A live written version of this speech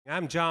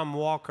I'm John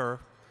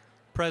Walker,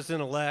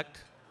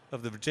 President-elect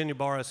of the Virginia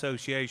Bar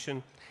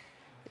Association,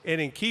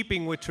 and in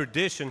keeping with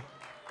tradition,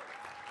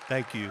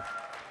 thank you.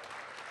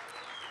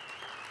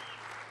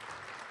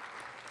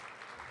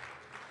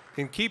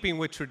 In keeping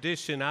with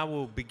tradition, I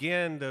will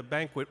begin the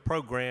banquet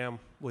program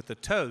with a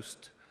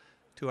toast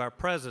to our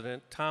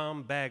President,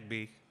 Tom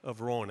Bagby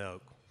of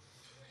Roanoke.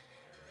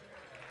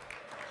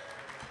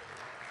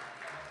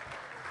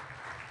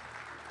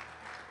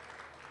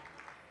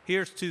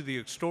 Here's to the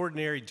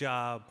extraordinary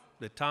job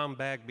that Tom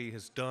Bagby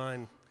has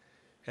done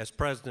as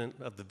president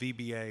of the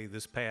VBA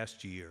this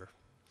past year.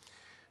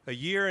 A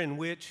year in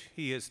which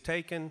he has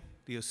taken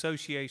the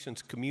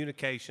association's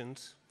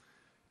communications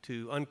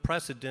to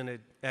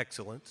unprecedented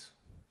excellence.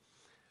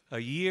 A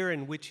year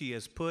in which he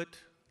has put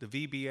the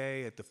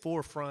VBA at the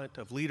forefront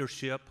of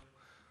leadership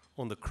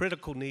on the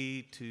critical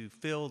need to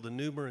fill the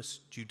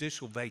numerous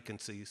judicial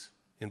vacancies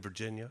in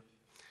Virginia.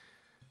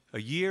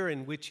 A year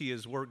in which he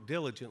has worked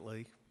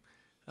diligently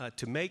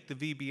to make the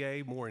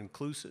VBA more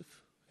inclusive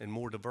and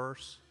more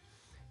diverse,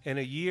 and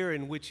a year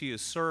in which he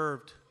has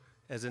served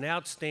as an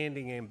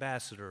outstanding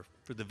ambassador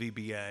for the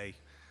VBA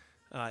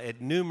at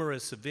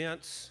numerous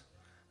events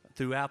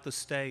throughout the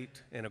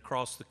state and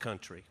across the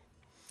country.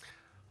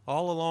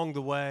 All along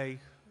the way,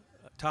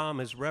 Tom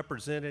has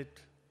represented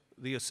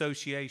the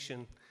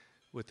association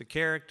with the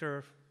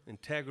character,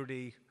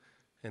 integrity,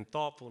 and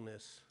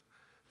thoughtfulness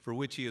for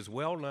which he is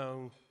well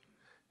known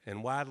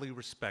and widely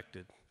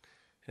respected,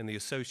 and the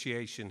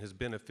association has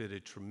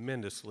benefited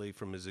tremendously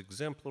from his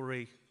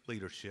exemplary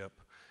leadership.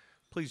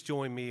 Please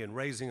join me in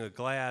raising a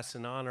glass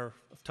in honor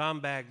of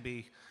Tom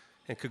Bagby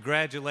and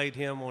congratulate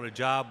him on a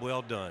job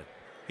well done.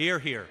 Hear,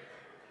 hear.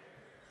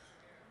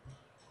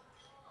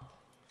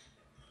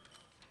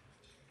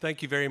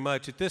 Thank you very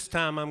much. At this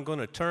time, I'm going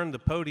to turn the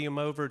podium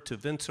over to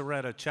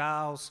Vinceretta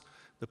Chiles,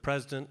 the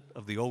president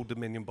of the Old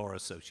Dominion Bar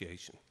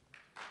Association.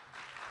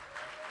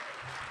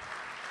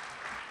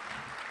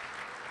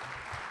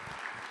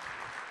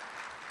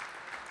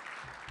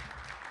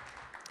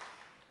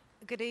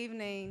 Good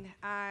evening.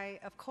 I,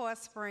 of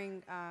course,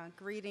 bring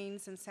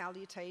greetings and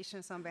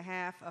salutations on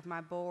behalf of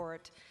my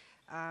board,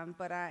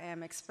 but I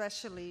am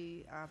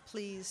especially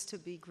pleased to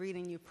be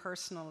greeting you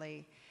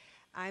personally.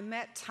 I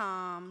met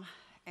Tom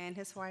and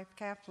his wife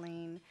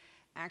Kathleen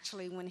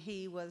actually when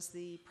he was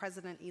the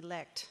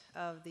president-elect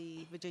of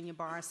the Virginia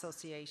Bar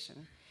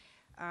Association.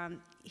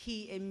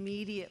 He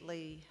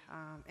immediately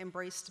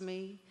embraced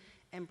me,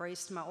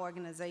 embraced my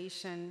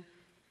organization,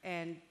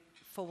 and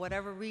for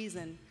whatever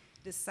reason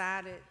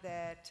decided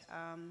that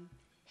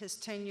his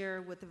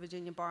tenure with the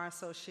Virginia Bar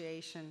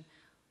Association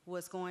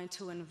was going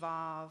to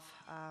involve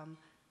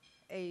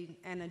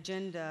an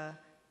agenda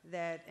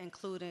that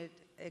included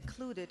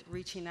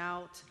reaching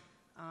out,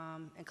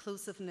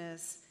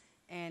 inclusiveness,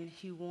 and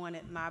he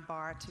wanted my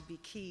bar to be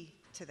key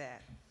to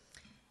that.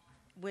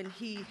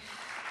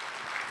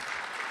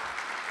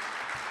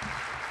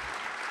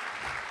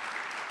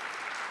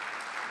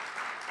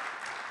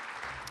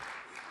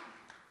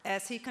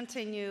 As he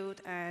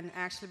continued and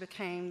actually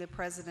became the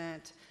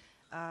president,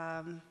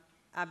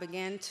 I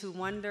began to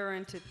wonder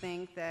and to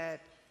think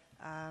that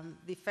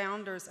the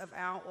founders of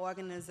our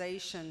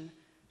organization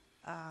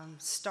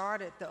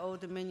started the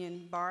Old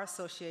Dominion Bar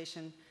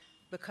Association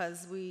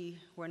because we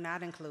were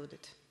not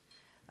included,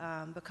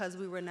 because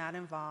we were not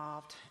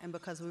involved, and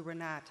because we were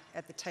not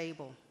at the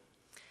table.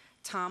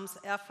 Tom's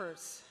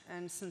efforts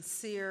and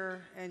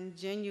sincere and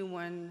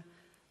genuine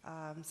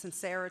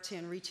sincerity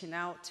in reaching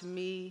out to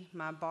me,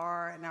 my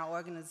bar, and our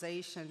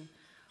organization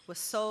was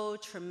so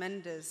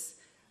tremendous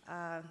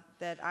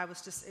that I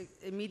was just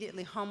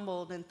immediately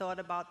humbled and thought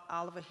about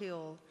Oliver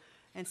Hill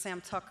and Sam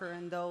Tucker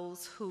and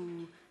those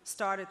who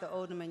started the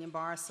Old Dominion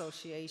Bar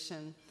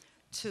Association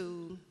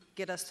to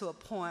get us to a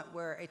point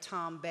where a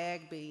Tom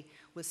Bagby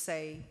would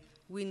say,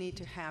 we need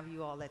to have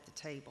you all at the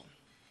table.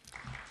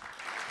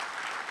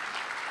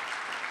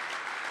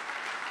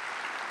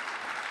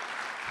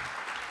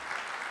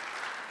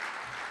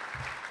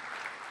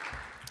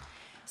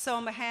 So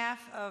on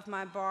behalf of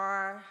my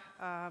bar,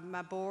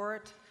 my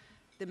board,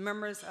 the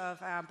members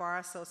of our bar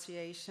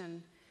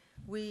association,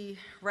 we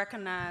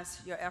recognize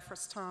your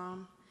efforts,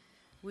 Tom.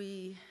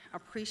 We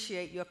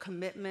appreciate your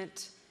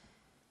commitment,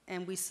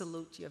 and we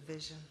salute your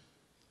vision.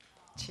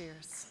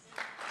 Cheers.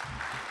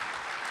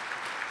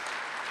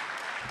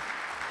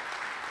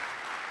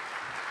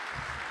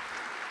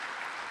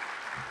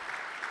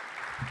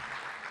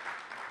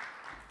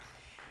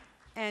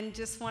 And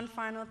just one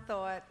final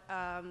thought,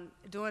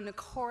 during the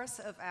course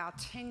of our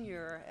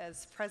tenure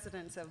as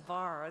presidents of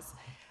bars,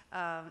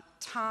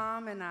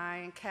 Tom and I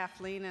and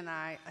Kathleen and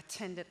I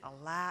attended a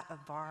lot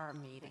of bar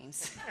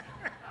meetings.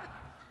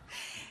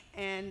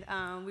 And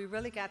we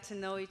really got to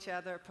know each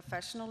other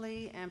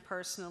professionally and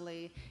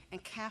personally,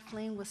 and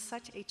Kathleen was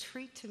such a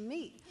treat to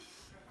meet.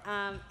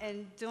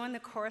 And during the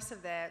course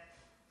of that,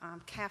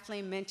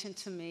 Kathleen mentioned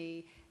to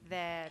me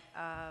that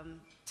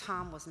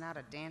Tom was not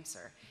a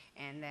dancer,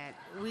 and that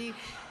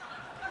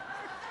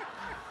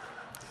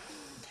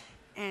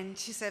And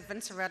she said,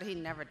 Vinceretta, he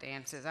never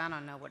dances. I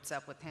don't know what's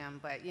up with him,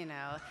 but you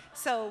know.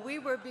 So we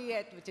would be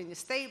at Virginia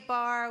State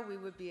Bar, we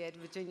would be at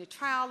Virginia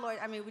Trial Lawyer.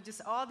 I mean, we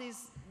just all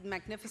these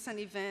magnificent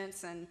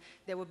events, and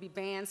there would be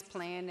bands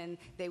playing, and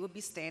they would be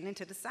standing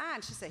to the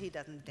side. She said, he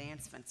doesn't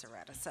dance,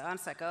 Vinceretta. So I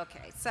was like,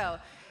 okay. So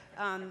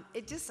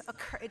it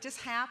just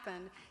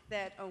happened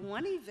that on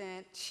one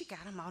event, she got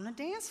him on the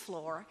dance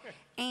floor,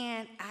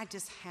 and I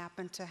just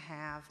happened to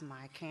have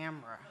my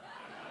camera.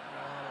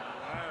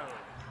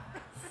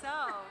 So,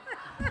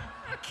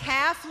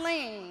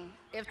 Kathleen,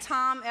 if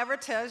Tom ever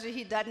tells you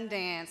he doesn't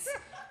dance,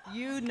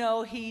 you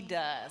know he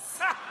does.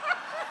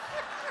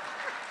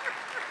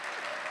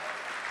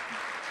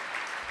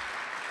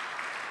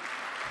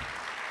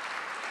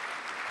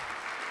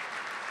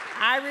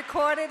 I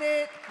recorded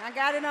it, I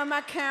got it on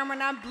my camera,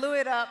 and I blew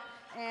it up,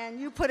 and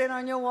you put it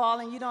on your wall,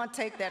 and you don't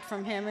take that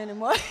from him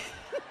anymore.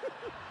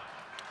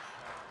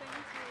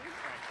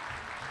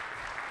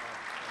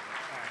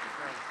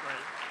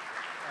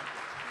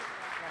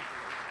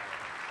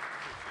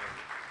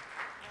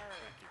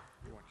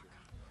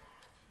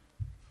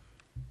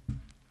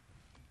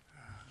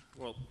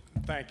 Well,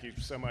 thank you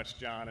so much,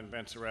 John and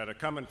Vinceretta.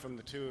 Coming from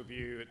the two of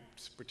you,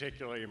 it's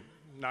particularly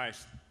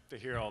nice to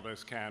hear all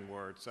those kind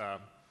words.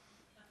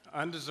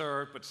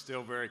 Undeserved, but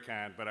still very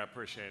kind, but I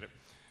appreciate it.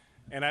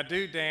 And I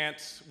do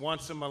dance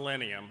once a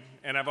millennium,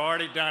 and I've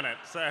already done it,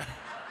 so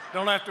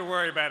don't have to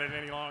worry about it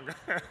any longer.